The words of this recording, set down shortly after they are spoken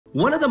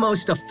One of the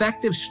most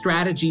effective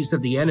strategies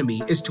of the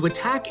enemy is to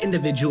attack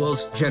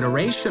individuals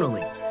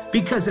generationally.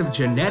 Because of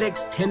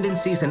genetics,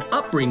 tendencies, and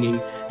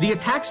upbringing, the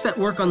attacks that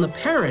work on the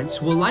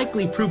parents will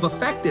likely prove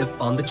effective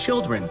on the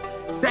children.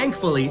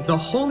 Thankfully, the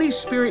Holy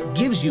Spirit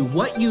gives you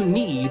what you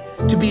need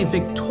to be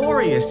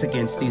victorious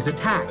against these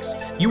attacks.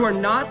 You are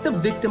not the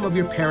victim of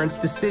your parents'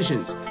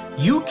 decisions.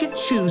 You can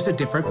choose a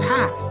different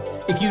path.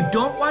 If you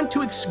don't want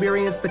to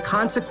experience the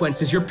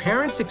consequences your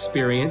parents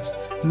experienced,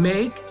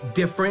 make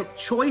different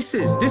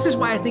choices. This is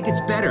why I think it's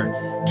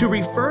better to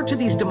refer to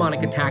these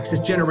demonic attacks as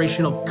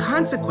generational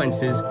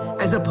consequences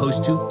as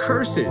opposed to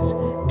curses.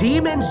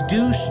 Demons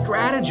do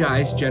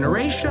strategize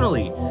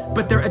generationally,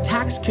 but their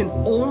attacks can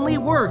only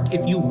work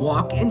if you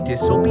walk in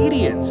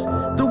disobedience.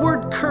 The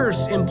word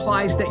curse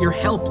implies that you're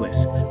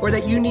helpless or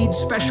that you need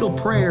special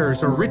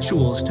prayers or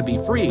rituals to be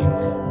free.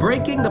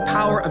 Breaking the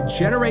power of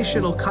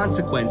generational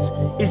consequence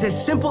is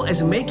as simple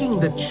as making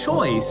the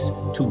choice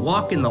to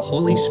walk in the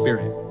Holy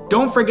Spirit.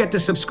 Don't forget to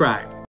subscribe.